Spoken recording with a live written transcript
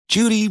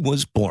Judy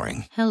was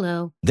boring.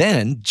 Hello.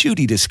 Then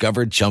Judy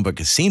discovered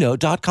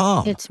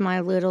ChumbaCasino.com. It's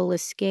my little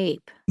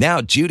escape. Now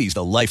Judy's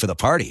the life of the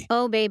party.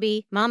 Oh,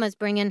 baby, mama's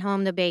bringing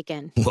home the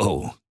bacon.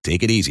 Whoa,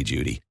 take it easy,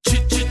 Judy.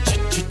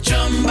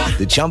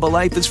 The Chumba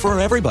life is for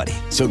everybody.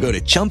 So go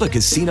to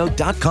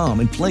ChumbaCasino.com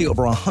and play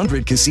over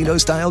 100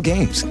 casino-style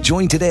games.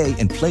 Join today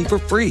and play for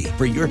free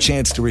for your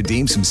chance to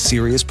redeem some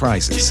serious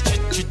prizes.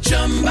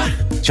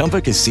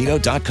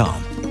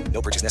 ChumbaCasino.com.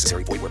 No purchase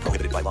necessary. Void where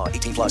prohibited by law.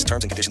 18 plus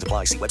terms and conditions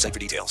apply. See website for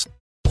details.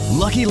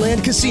 Lucky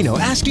Land Casino,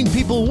 asking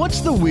people, what's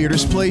the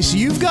weirdest place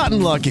you've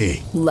gotten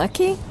lucky?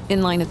 Lucky?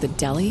 In line at the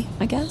deli,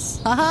 I guess?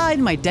 Aha,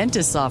 in my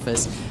dentist's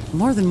office.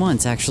 More than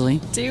once,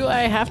 actually. Do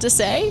I have to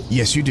say?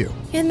 Yes, you do.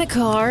 In the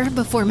car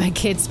before my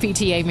kids'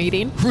 PTA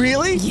meeting.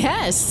 Really?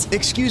 Yes.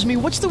 Excuse me,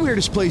 what's the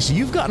weirdest place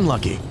you've gotten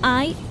lucky?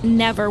 I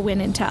never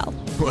win and tell.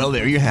 Well,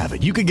 there you have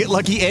it. You can get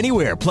lucky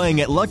anywhere,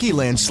 playing at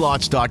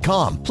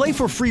LuckyLandSlots.com. Play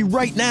for free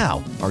right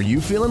now. Are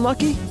you feeling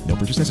lucky? No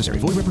purchase necessary.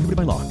 Void where prohibited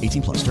by law.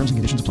 18 plus. Terms and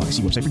conditions apply.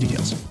 See website for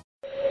details.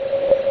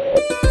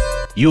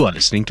 You are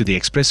listening to the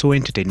Expresso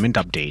Entertainment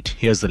Update.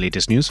 Here's the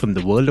latest news from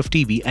the world of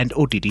TV and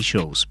OTT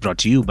shows, brought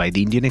to you by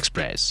the Indian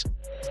Express.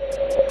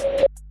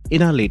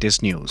 In our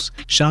latest news,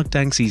 Shark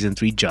Tank Season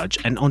 3 judge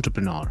and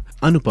entrepreneur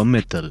Anupam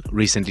Mittal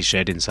recently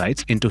shared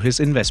insights into his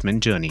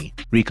investment journey,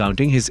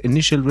 recounting his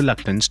initial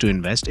reluctance to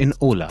invest in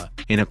Ola.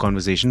 In a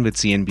conversation with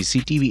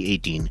CNBC TV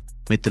 18,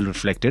 Mittal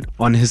reflected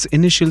on his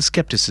initial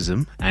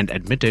skepticism and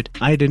admitted,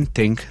 "I didn't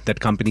think that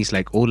companies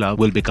like Ola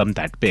will become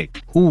that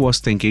big. Who was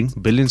thinking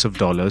billions of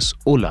dollars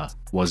Ola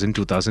was in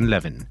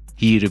 2011.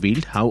 He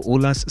revealed how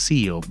Ola's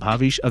CEO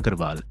Bhavish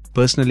Agarwal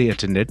personally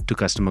attended to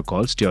customer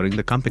calls during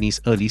the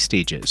company's early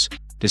stages.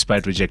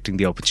 Despite rejecting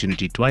the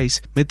opportunity twice,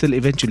 Mittal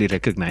eventually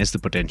recognized the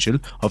potential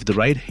of the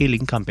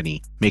ride-hailing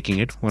company, making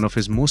it one of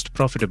his most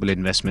profitable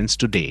investments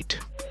to date.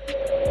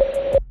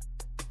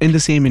 In the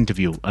same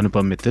interview,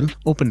 Anupam Mittal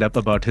opened up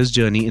about his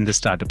journey in the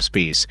startup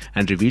space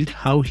and revealed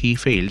how he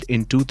failed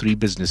in 2-3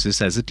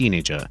 businesses as a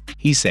teenager.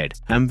 He said,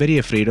 "I'm very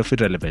afraid of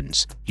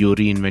irrelevance. You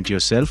reinvent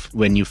yourself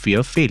when you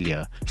fear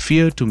failure.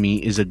 Fear to me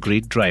is a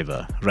great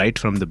driver. Right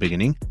from the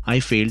beginning, I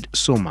failed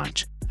so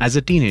much. As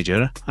a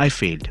teenager, I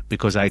failed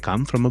because I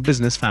come from a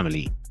business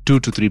family. 2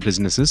 to 3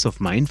 businesses of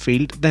mine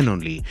failed then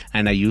only,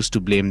 and I used to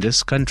blame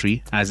this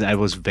country as I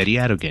was very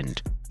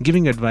arrogant."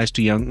 Giving advice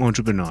to young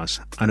entrepreneurs,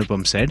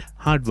 Anupam said,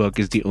 "Hard work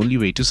is the only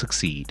way to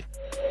succeed."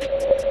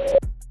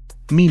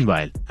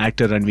 Meanwhile,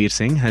 actor Ranveer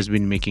Singh has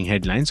been making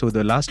headlines over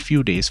the last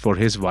few days for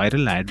his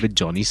viral ad with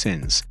Johnny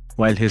Sins,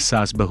 while his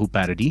Saas Bahu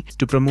parody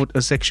to promote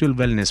a sexual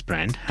wellness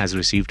brand has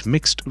received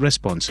mixed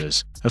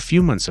responses. A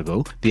few months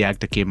ago, the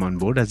actor came on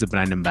board as the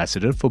brand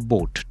ambassador for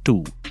Boat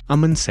 2.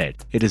 Aman said,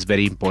 "It is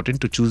very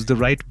important to choose the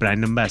right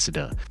brand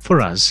ambassador.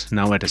 For us,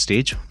 now at a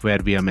stage where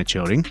we are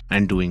maturing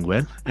and doing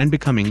well and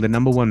becoming the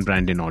 #1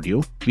 brand in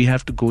audio, we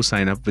have to go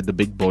sign up with the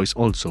big boys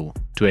also.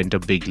 To enter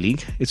big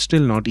league, it's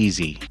still not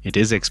easy. It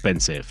is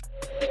expensive."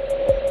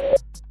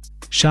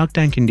 Shark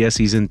Tank India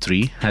Season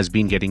 3 has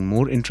been getting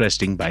more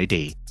interesting by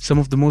day. Some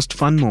of the most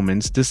fun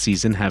moments this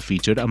season have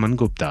featured Aman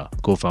Gupta,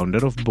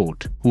 co-founder of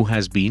Boat, who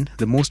has been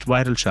the most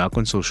viral shark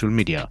on social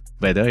media,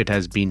 whether it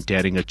has been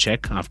tearing a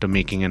check after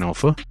making an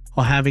offer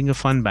or having a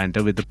fun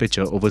banter with the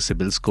pitcher over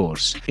Sybil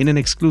scores. In an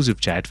exclusive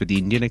chat with the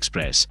Indian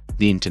Express,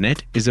 "The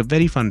internet is a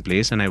very fun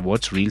place and I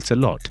watch reels a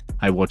lot.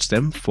 I watch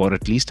them for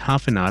at least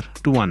half an hour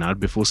to 1 hour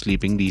before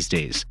sleeping these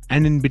days.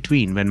 And in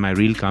between when my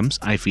reel comes,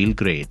 I feel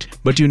great.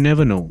 But you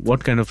never know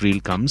what kind of reel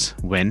comes,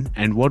 when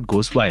and what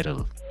goes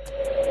viral."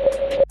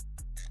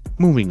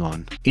 Moving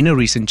on, in a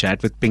recent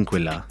chat with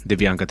Pinkwilla,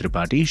 Divyanka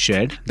Tripathi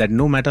shared that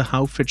no matter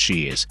how fit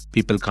she is,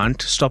 people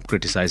can't stop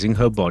criticizing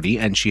her body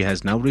and she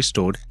has now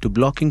restored to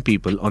blocking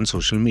people on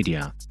social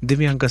media.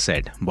 Divyanka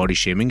said, "Body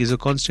shaming is a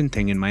constant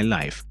thing in my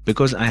life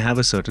because I have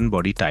a certain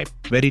body type,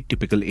 very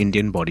typical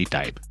Indian body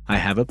type. I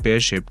have a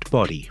pear-shaped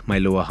body. My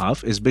lower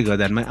half is bigger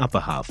than my upper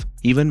half.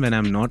 Even when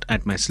I'm not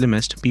at my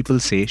slimmest, people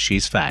say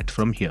she's fat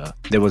from here.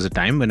 There was a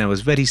time when I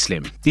was very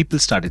slim. People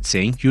started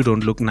saying, 'You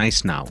don't look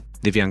nice now.'"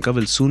 Divyanka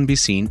will soon be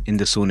seen in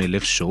the Sony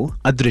Live show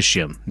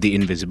Adrishyam, The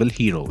Invisible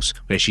Heroes,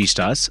 where she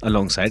stars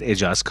alongside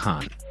Ejaz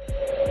Khan.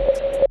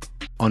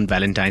 On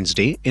Valentine's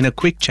Day, in a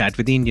quick chat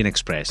with the Indian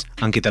Express,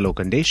 Ankita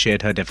Lokande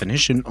shared her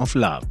definition of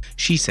love.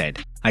 She said,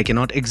 "I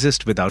cannot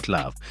exist without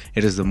love.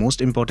 It is the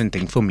most important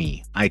thing for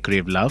me. I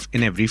crave love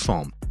in every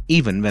form.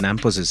 Even when I'm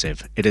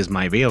possessive, it is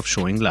my way of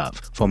showing love.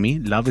 For me,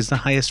 love is the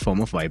highest form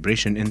of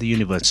vibration in the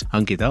universe."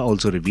 Ankita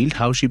also revealed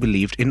how she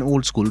believed in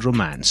old-school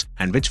romance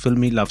and which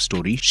filmy love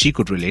story she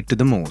could relate to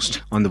the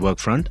most. On the work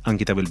front,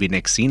 Ankita will be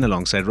next seen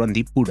alongside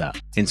Randeep Hooda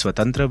in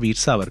Swatantra Veer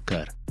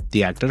Savarkar.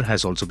 The actor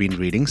has also been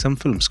reading some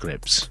film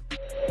scripts.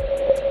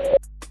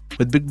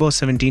 With Bigg Boss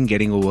 17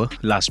 getting over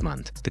last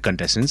month, the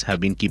contestants have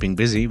been keeping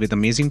busy with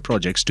amazing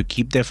projects to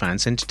keep their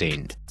fans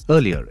entertained.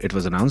 Earlier, it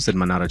was announced that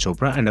Manara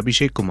Chopra and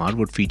Abhishek Kumar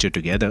would feature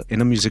together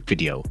in a music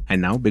video,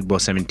 and now Bigg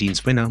Boss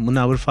 17's winner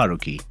Munawar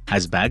Faruqi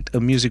has bagged a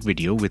music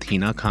video with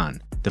Hina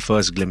Khan. The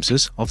first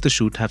glimpses of the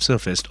shoot have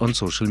surfaced on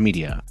social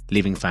media,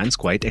 leaving fans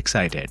quite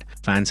excited.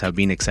 Fans have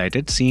been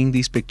excited seeing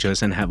these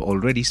pictures and have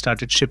already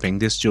started shipping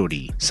this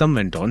jodi. Some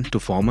went on to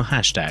form a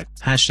hashtag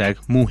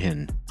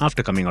 #Muhin.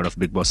 After coming out of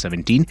Bigg Boss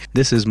 17,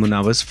 this is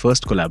Munawwar's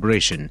first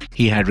collaboration.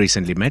 He had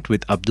recently met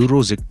with Abdul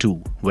Rozik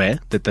too, where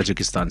the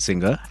Tajikistan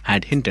singer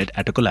had hinted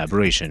at a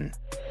collaboration.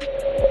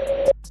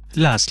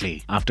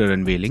 Lastly, after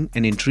unveiling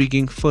an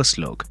intriguing first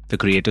look, the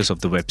creators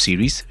of the web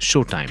series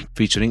Showtime,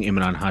 featuring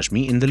Imran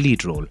Hashmi in the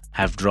lead role,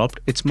 have dropped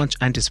its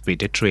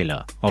much-anticipated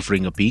trailer,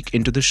 offering a peek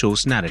into the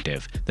show's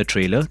narrative. The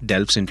trailer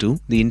delves into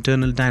the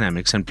internal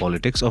dynamics and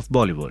politics of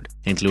Bollywood,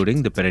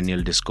 including the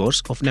perennial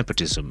discourse of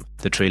nepotism.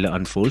 The trailer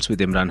unfolds with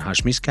Imran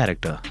Hashmi's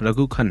character,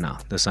 Raghu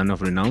Khanna, the son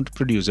of renowned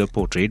producer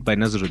portrayed by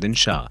Nazaruddin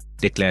Shah,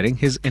 declaring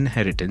his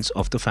inheritance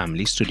of the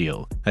family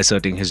studio,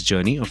 asserting his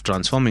journey of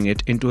transforming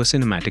it into a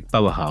cinematic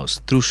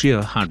powerhouse through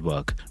sheer hard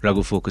work.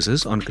 Raghu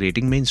focuses on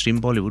creating mainstream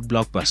Bollywood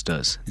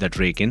blockbusters that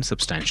rake in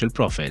substantial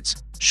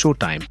profits.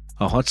 Showtime,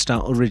 a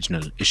Hotstar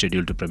original, is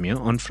scheduled to premiere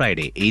on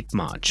Friday, 8th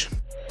March.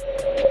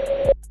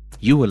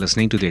 You were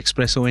listening to the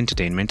Expresso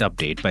Entertainment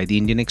Update by the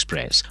Indian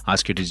Express.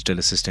 Ask your digital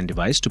assistant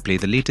device to play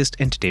the latest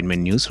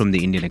entertainment news from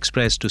the Indian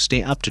Express to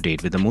stay up to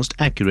date with the most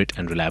accurate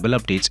and reliable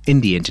updates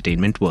in the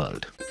entertainment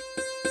world.